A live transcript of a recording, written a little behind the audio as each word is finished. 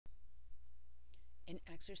In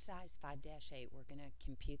exercise 5-8, we're going to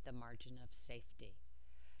compute the margin of safety.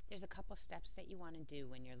 There's a couple steps that you want to do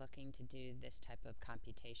when you're looking to do this type of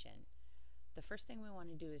computation. The first thing we want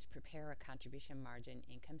to do is prepare a contribution margin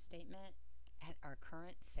income statement at our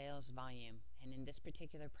current sales volume, and in this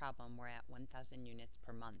particular problem we're at 1,000 units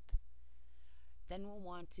per month. Then we'll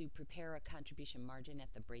want to prepare a contribution margin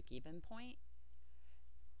at the break-even point.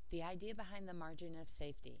 The idea behind the margin of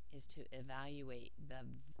safety is to evaluate the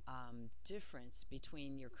difference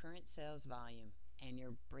between your current sales volume and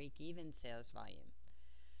your break-even sales volume.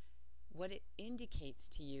 What it indicates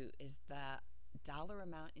to you is the dollar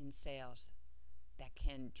amount in sales that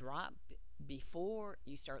can drop before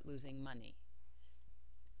you start losing money.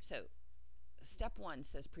 So step 1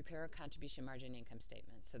 says prepare a contribution margin income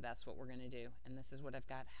statement. So that's what we're going to do, and this is what I've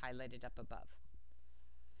got highlighted up above.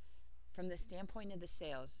 From the standpoint of the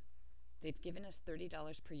sales, they've given us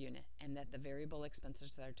 $30 per unit and that the variable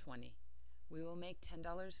expenses are $20. We will make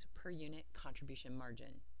 $10 per unit contribution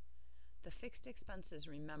margin. The fixed expenses,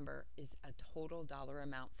 remember, is a total dollar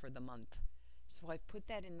amount for the month. So I've put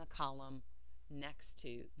that in the column next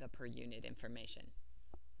to the per unit information.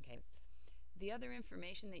 Okay. The other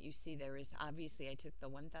information that you see there is obviously I took the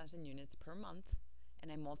 1,000 units per month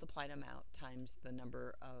and I multiplied them out times the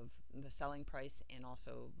number of the selling price and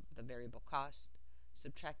also the variable cost,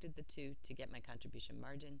 subtracted the two to get my contribution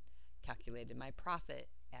margin, calculated my profit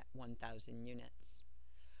at 1,000 units.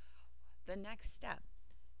 The next step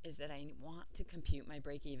is that I want to compute my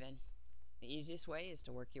break-even. The easiest way is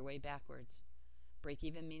to work your way backwards.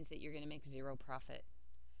 Break-even means that you're going to make zero profit.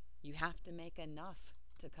 You have to make enough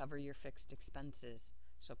to cover your fixed expenses.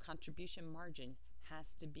 So contribution margin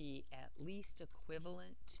has to be at least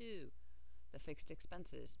equivalent to the fixed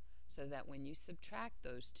expenses so that when you subtract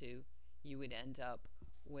those two, you would end up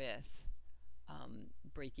with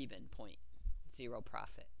break-even point, zero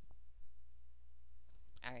profit.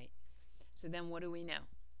 All right, so then what do we know?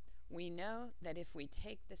 We know that if we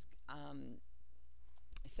take this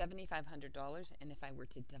 $7,500 and if I were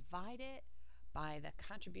to divide it by the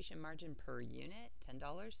contribution margin per unit,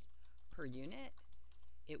 $10 per unit,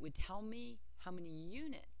 it would tell me how many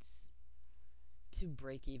units to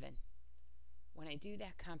break even. When I do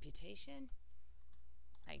that computation,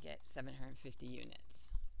 I get 750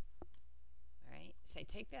 units. All right, so I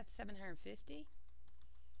take that 750,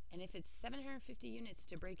 and if it's 750 units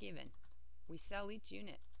to break even, we sell each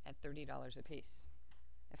unit at $30 a piece.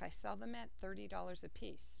 If I sell them at $30 a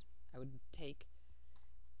piece, I would take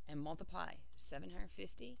and multiply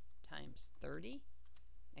 750 times 30.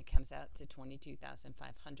 It comes out to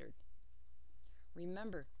 22,500.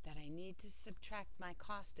 Remember that I need to subtract my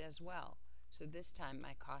cost as well. So this time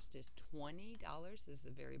my cost is $20 is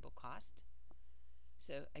the variable cost.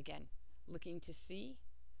 So again, looking to see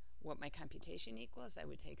what my computation equals, I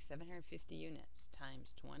would take 750 units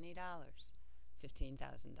times $20, $15,000.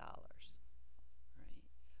 Right.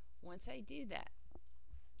 Once I do that,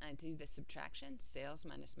 I do the subtraction, sales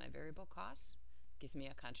minus my variable costs, gives me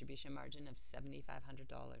a contribution margin of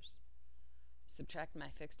 $7,500. Subtract my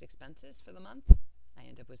fixed expenses for the month, I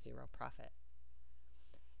end up with zero profit.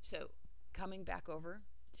 So coming back over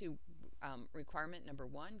to requirement number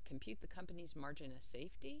 1, compute the company's margin of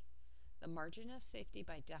safety. The margin of safety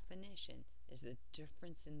by definition is the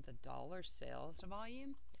difference in the dollar sales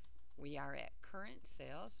volume. We are at current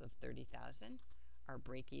sales of 30,000. Our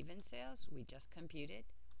break-even sales, we just computed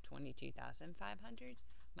 22,500.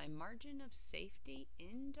 My margin of safety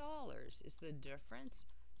in dollars is the difference,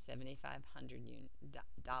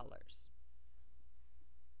 $7,500.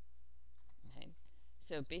 Okay,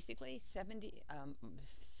 so basically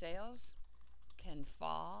sales can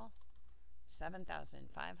fall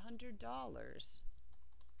 $7,500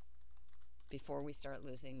 before we start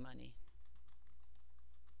losing money.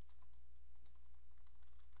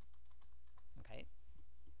 Okay.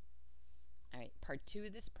 All right, part 2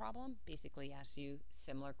 of this problem basically asks you a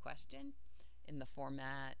similar question in the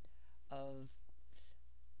format of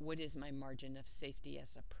what is my margin of safety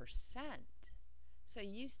as a percent? So I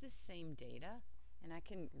use the same data, and I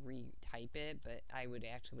can retype it, but I would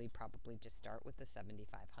actually probably just start with the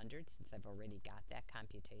 7,500 since I've already got that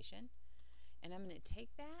computation. And I'm going to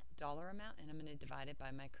take that dollar amount and I'm going to divide it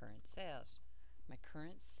by my current sales. My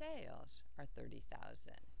current sales are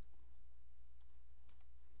 30,000.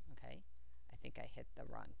 Okay, I think I hit the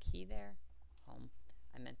wrong key there. Home.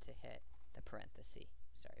 I meant to hit the parenthesis.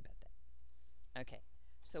 Sorry about that. Okay,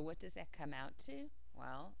 so what does that come out to?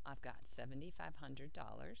 Well, I've got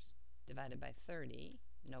 $7,500 divided by 30,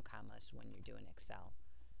 no commas when you're doing Excel.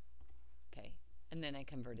 Okay, and then I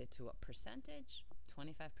convert it to a percentage,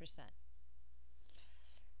 25%.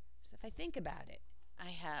 So if I think about it, I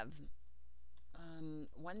have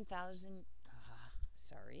 1,000,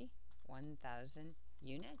 1,000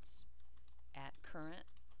 units at current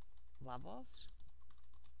levels.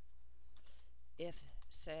 If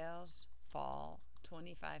sales fall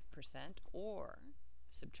 25% or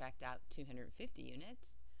subtract out 250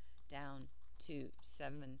 units down to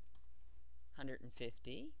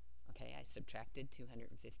 750, okay, I subtracted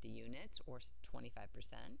 250 units or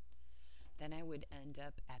 25%, then I would end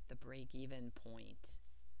up at the break-even point.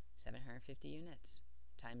 750 units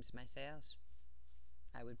times my sales.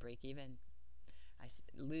 I would break even. I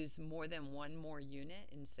lose more than one more unit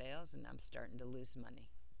in sales and I'm starting to lose money.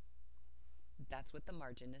 That's what the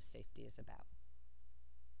margin of safety is about.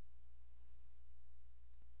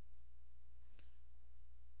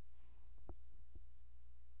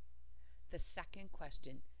 The second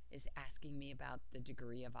question is asking me about the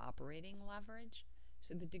degree of operating leverage.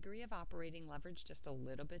 So the degree of operating leverage, just a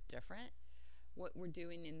little bit different. What we're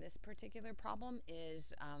doing in this particular problem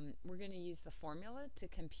is we're going to use the formula to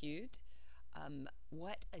compute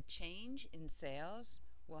what a change in sales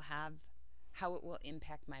will have, how it will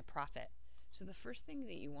impact my profit. So the first thing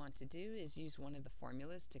that you want to do is use one of the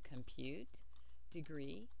formulas to compute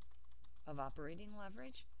degree of operating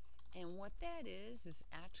leverage. And what that is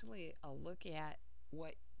actually a look at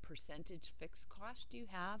what percentage fixed cost you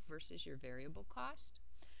have versus your variable cost.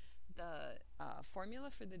 The formula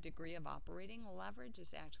for the degree of operating leverage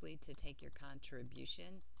is actually to take your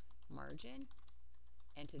contribution margin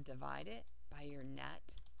and to divide it by your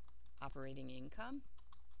net operating income.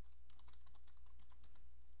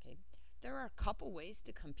 Okay. There are a couple ways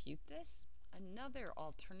to compute this. Another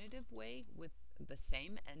alternative way with the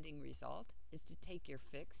same ending result is to take your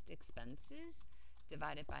fixed expenses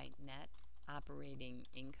divided by net operating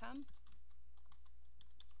income.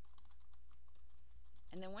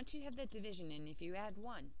 And then once you have that division, and if you add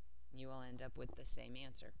 1, you will end up with the same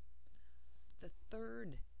answer. The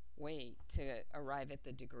third way to arrive at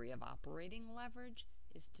the degree of operating leverage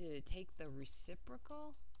is to take the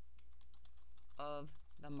reciprocal of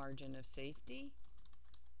the margin of safety,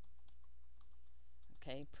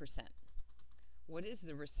 okay, percent. What does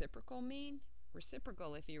the reciprocal mean?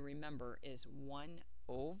 Reciprocal, if you remember, is 1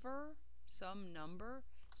 over some number,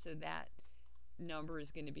 so that number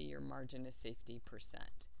is going to be your margin of safety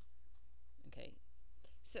percent. Okay,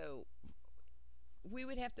 so we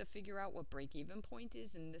would have to figure out what break-even point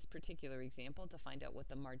is in this particular example to find out what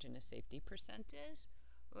the margin of safety percent is.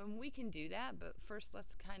 We can do that, but first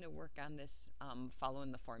let's kind of work on this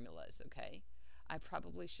following the formulas, okay? I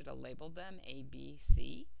probably should have labeled them A, B,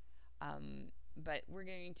 C, but we're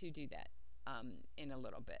going to do that in a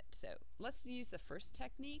little bit. So let's use the first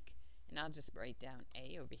technique, and I'll just write down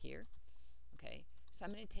A over here. Okay, so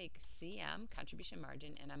I'm going to take CM, contribution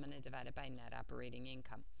margin, and I'm going to divide it by net operating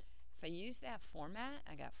income. If I use that format,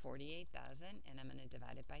 I got 48,000, and I'm going to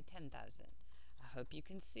divide it by 10,000. I hope you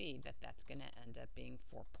can see that that's going to end up being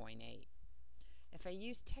 4.8. If I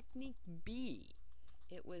use technique B,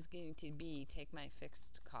 it was going to be take my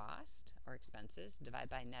fixed cost or expenses, divide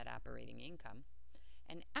by net operating income,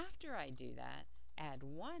 and after I do that, add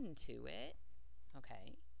 1 to it,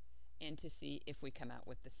 okay, and to see if we come out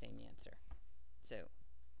with the same answer. So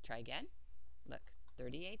try again. Look,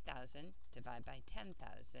 38,000 divided by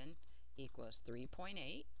 10,000 equals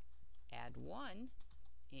 3.8. Add 1,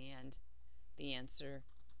 and the answer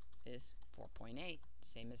is 4.8,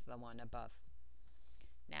 same as the one above.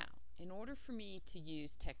 Now, in order for me to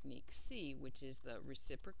use technique C, which is the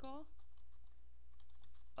reciprocal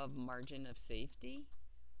of margin of safety,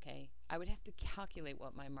 okay, I would have to calculate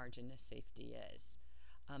what my margin of safety is.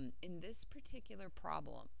 In this particular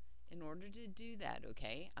problem, in order to do that,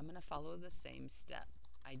 okay, I'm going to follow the same step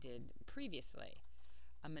I did previously.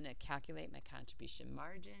 I'm going to calculate my contribution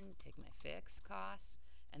margin, take my fixed costs,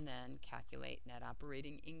 and then calculate net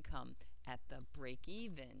operating income at the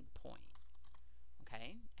break-even point.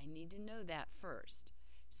 Okay, I need to know that first.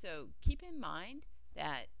 So keep in mind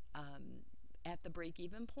that at the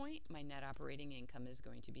break-even point, my net operating income is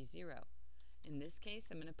going to be 0. In this case,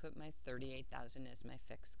 I'm going to put my 38,000 as my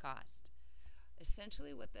fixed cost.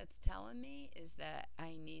 Essentially, what that's telling me is that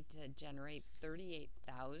I need to generate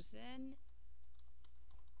 38,000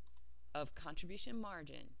 of contribution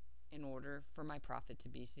margin in order for my profit to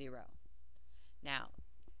be 0. Now,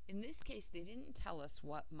 in this case, they didn't tell us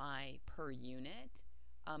what my per unit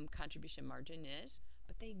contribution margin is,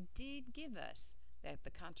 but they did give us that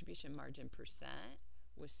the contribution margin percent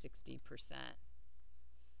was 60%.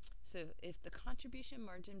 So if the contribution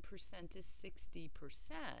margin percent is 60%,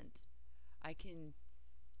 I can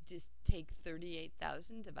just take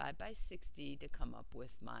 38,000 divided by 60 to come up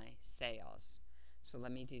with my sales. So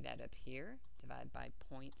let me do that up here. Divide by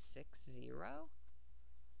 0.60.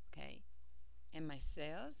 Okay. And my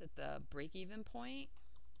sales at the break-even point.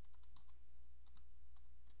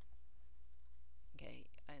 Okay.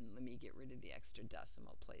 And let me get rid of the extra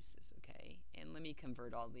decimal places. Okay. And let me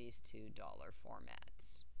convert all these to dollar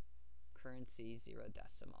formats. Currency, 0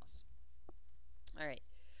 decimals. All right.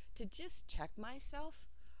 To just check myself,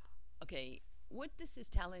 okay, what this is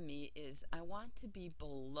telling me is I want to be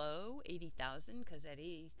below 80,000 because at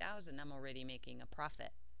 80,000 I'm already making a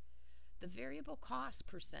profit. The variable cost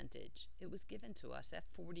percentage, it was given to us at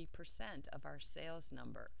 40% of our sales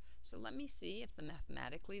number. So let me see if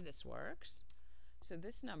mathematically this works. So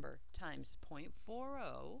this number times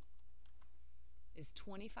 0.40 is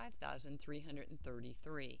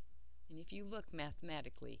 25,333. And if you look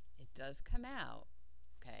mathematically, it does come out,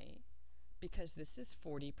 okay, because this is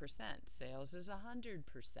 40%. Sales is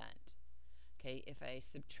 100%. Okay, if I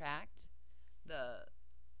subtract the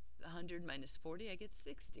 100 minus 40, I get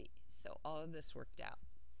 60. So all of this worked out.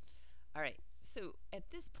 All right, so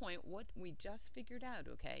at this point, what we just figured out,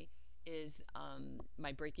 okay, is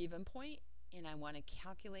my break-even point, and I want to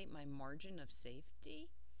calculate my margin of safety.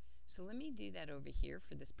 So let me do that over here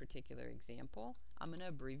for this particular example. I'm going to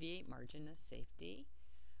abbreviate margin of safety.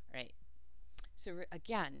 All right, so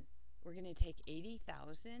again, we're going to take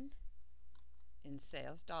 80,000 in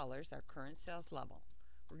sales dollars, our current sales level.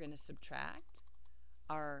 We're going to subtract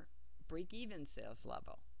our break-even sales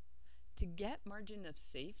level. To get margin of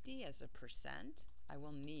safety as a percent, I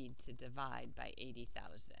will need to divide by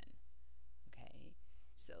 80,000. Okay,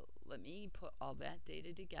 so let me put all that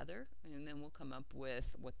data together, and then we'll come up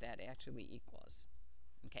with what that actually equals.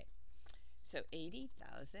 Okay, so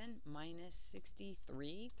 80,000 minus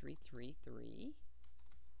 63,333.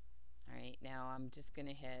 All right, now I'm just going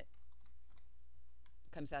to hit,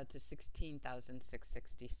 comes out to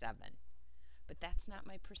 16,667. But that's not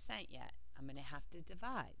my percent yet. I'm going to have to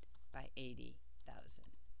divide by 80,000.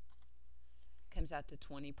 Comes out to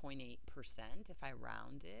 20.8% if I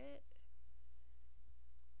round it.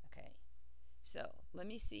 Okay, so let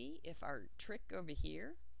me see if our trick over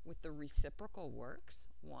here with the reciprocal works.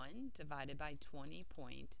 1 divided by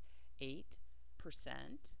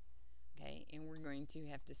 20.8%. Okay, and we're going to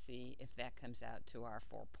have to see if that comes out to our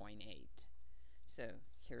 4.8. So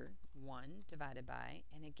here, 1 divided by,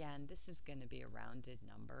 and again, this is going to be a rounded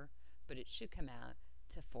number, but it should come out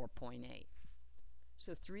to 4.8.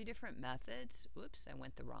 So 3 different methods. Whoops, I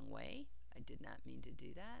went the wrong way. I did not mean to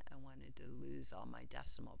do that. I wanted to lose all my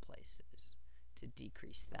decimal places to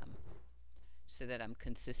decrease them so that I'm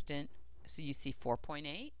consistent. So you see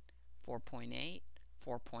 4.8, 4.8,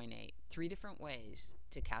 4.8. 3 different ways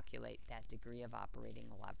to calculate that degree of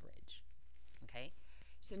operating leverage. Okay,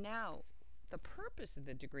 so now the purpose of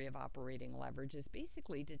the degree of operating leverage is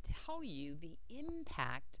basically to tell you the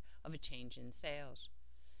impact of a change in sales.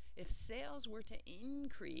 If sales were to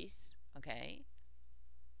increase, okay,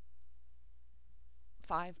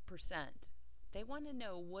 5%, they want to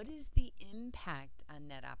know what is the impact on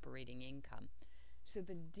net operating income. So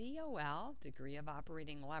the DOL, degree of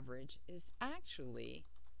operating leverage, is actually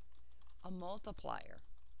a multiplier.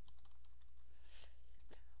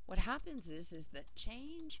 What happens is that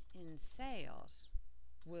change in sales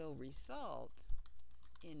will result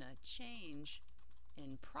in a change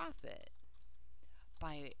in profit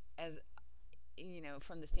by, as you know,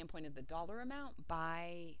 from the standpoint of the dollar amount,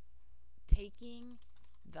 by taking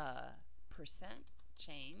the percent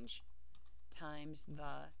change times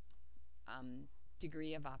the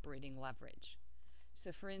degree of operating leverage.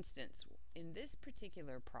 So for instance, in this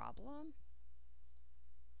particular problem,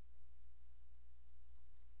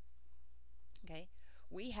 okay,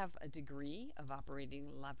 we have a degree of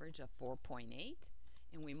operating leverage of 4.8,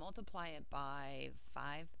 and we multiply it by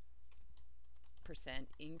 5%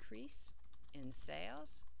 increase in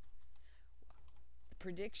sales. The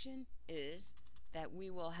prediction is that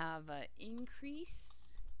we will have an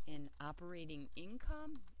increase in operating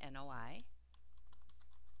income, NOI,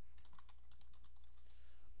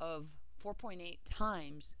 of 4.8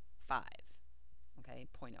 times 5, okay,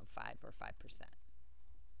 0.05 or 5%.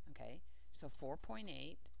 Okay, so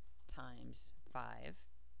 4.8 times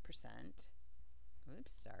 5%,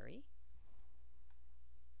 oops, sorry.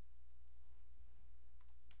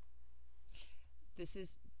 This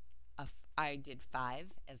is, I did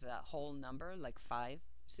 5 as a whole number, like 5.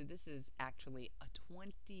 So this is actually a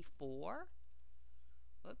 24.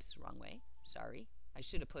 Oops, wrong way, sorry. I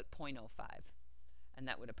should have put 0.05, and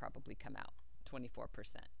that would have probably come out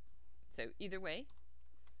 24%. So either way,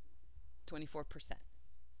 24%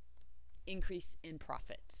 increase in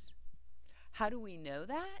profits. How do we know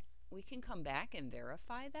that? We can come back and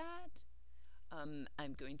verify that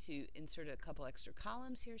I'm going to insert a couple extra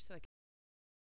columns here so I